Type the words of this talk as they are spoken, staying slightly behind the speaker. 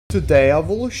Today I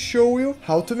will show you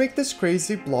how to make this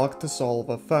crazy block dissolve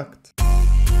effect.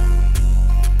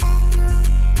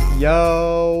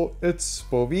 Yo, it's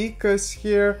Bovikas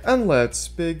here, and let's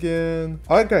begin.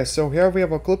 Alright guys, so here we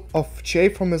have a clip of Che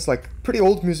from his pretty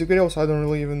old music video, so I don't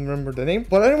really even remember the name.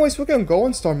 But anyways, we can go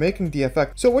and start making the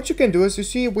effect. So what you can do is, you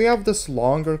see we have this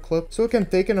longer clip, so we can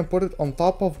take it and put it on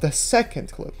top of the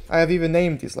second clip. I have even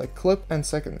named these like clip and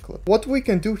second clip. What we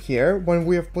can do here when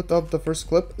we have put up the first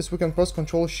clip is we can press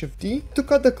Ctrl+Shift+D to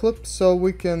cut the clip so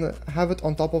we can have it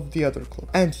on top of the other clip.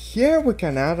 And here we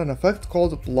can add an effect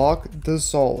called block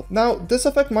dissolve. Now this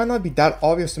effect might not be that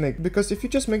obvious to make, because if you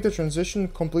just make the transition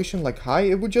completion high,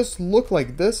 it would just look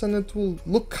like this and it will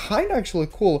look kind of actually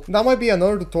cool. That might be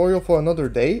another tutorial for another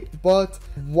day, but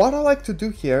what I like to do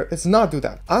here is not do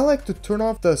that. I like to turn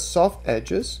off the soft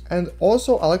edges, and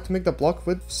also I like to make the block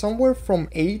width somewhere from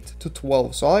 8 to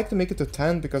 12. So I like to make it to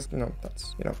 10 because,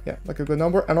 that's, yeah, like a good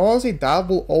number. And honestly, that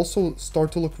will also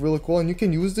start to look really cool, and you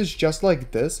can use this just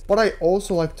like this. But I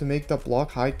also like to make the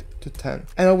block height to 10.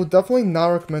 And I would definitely not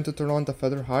recommend to turn on the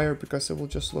feather higher because it will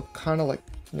just look kind of like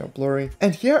blurry.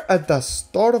 And here at the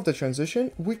start of the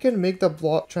transition, we can make the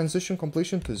block transition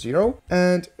completion to 0,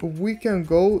 and we can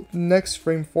go next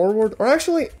frame forward, or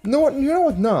actually, no, you know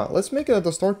what, nah, let's make it at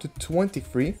the start to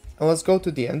 23. And let's go to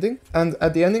the ending. And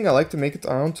at the ending, I like to make it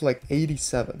around to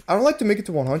 87. I don't like to make it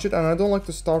to 100, and I don't like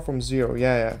to start from 0.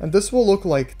 Yeah. And this will look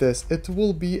like this. It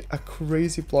will be a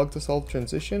crazy block dissolve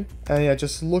transition. And yeah,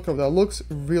 just look how that looks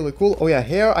really cool. Oh yeah,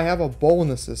 here I have a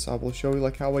bonuses. I will show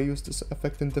you how I use this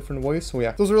effect in different ways. So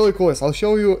yeah, those are really cool. I'll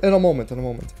show you in a moment.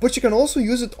 But you can also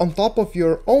use it on top of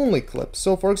your only clip.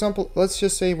 So for example, let's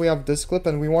just say we have this clip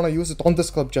and we want to use it on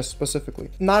this clip just specifically,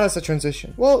 not as a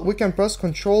transition. Well, we can press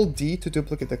Ctrl+D to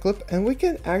duplicate the clip, and we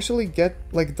can actually get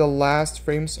the last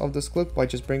frames of this clip by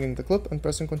just bringing the clip and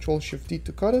pressing Ctrl+Shift+D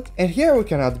to cut it. And here we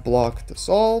can add block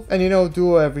dissolve and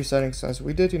do every settings as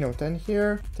we did, 10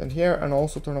 here, and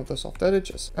also turn off the soft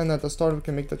edges. And at the start we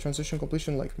can make the transition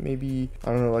completion maybe,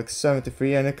 I don't know,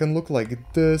 73, and it can look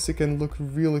like this. It can look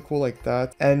really cool like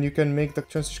that. And you can make the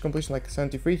transition completion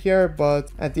 73 here, but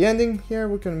at the ending here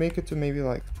we can make it to maybe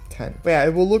 10. But yeah,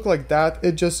 it will look like that.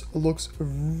 It just looks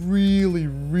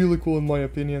really cool in my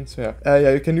opinion. So yeah,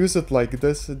 you can use it like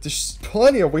this. There's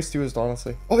plenty of ways to use it,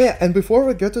 honestly. Oh yeah, and before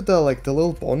we get to the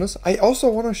little bonus, I also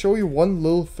want to show you one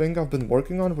little thing I've been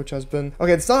working on, which has been,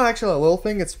 okay, it's not actually a little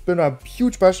thing, it's been a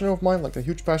huge passion of mine, a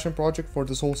huge passion project for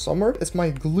this whole summer. It's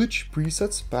my glitch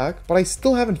presets pack, but I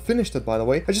still haven't finished it, by the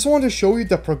way. I just wanted to show you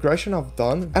the progression I've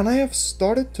done, and I have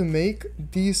started to make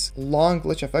these long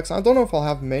glitch effects. I don't know if I'll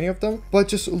have many of them, but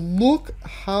just look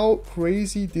how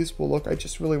crazy this will look. I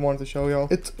just really wanted to show y'all.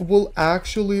 It will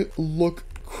actually look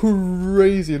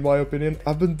crazy in my opinion.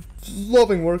 I've been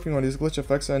loving working on these glitch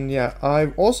effects, and yeah, I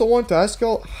also want to ask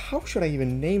y'all, how should I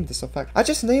even name this effect? I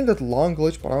just named it long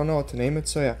glitch, but I don't know how to name it.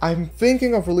 So yeah, I'm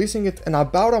thinking of releasing it in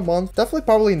about a month, definitely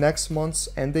probably next month's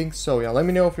ending. So yeah, let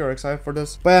me know if you're excited for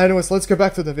this. But anyways, let's get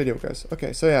back to the video, guys.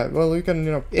 Okay, so yeah, well, you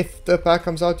can, if the pack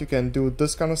comes out, you can do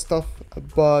this kind of stuff.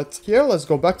 But here, let's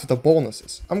go back to the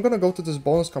bonuses. I'm gonna go to this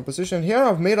bonus composition. Here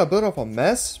I've made a bit of a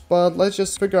mess, but let's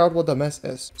just figure out what the mess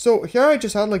is. So here I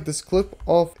just had this clip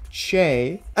of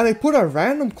Che, and I put a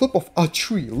random clip of a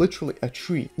tree, literally a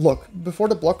tree. Look, before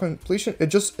the block completion, it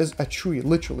just is a tree,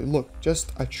 literally, look,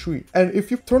 just a tree. And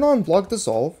if you turn on block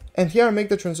dissolve, and here I make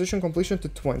the transition completion to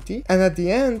 20, and at the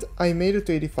end I made it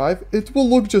to 85, it will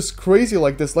look just crazy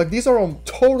like this. These are all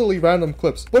totally random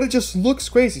clips, but it just looks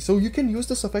crazy. So you can use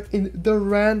this effect in the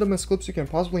randomest clips you can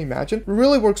possibly imagine. It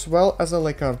really works well as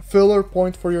a filler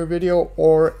point for your video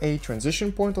or a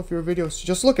transition point of your video. So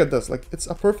just look at this, it's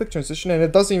a perfect transition, and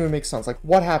it doesn't even make sense.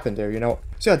 What happened there,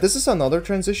 So yeah, this is another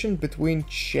transition between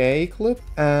Che clip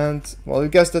and, well, you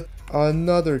guessed it,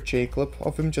 another Che clip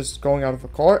of him just going out of a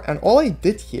car. And all I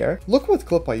did here, look what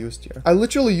clip I used here. I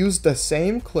literally used the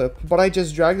same clip, but I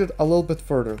just dragged it a little bit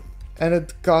further, and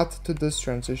it got to this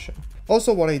transition.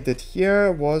 Also, what I did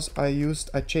here was I used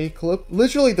a Che clip,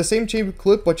 literally the same Che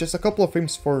clip, but just a couple of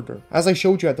frames further, as I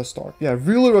showed you at the start. Yeah, I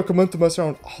really recommend to mess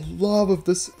around a lot with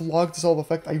this block dissolve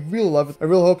effect. I really love it. I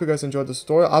really hope you guys enjoyed this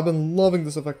tutorial. I've been loving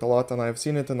this effect a lot, and I've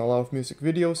seen it in a lot of music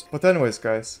videos. But anyways,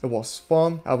 guys, it was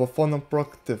fun. Have a fun and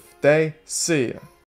productive day. See ya.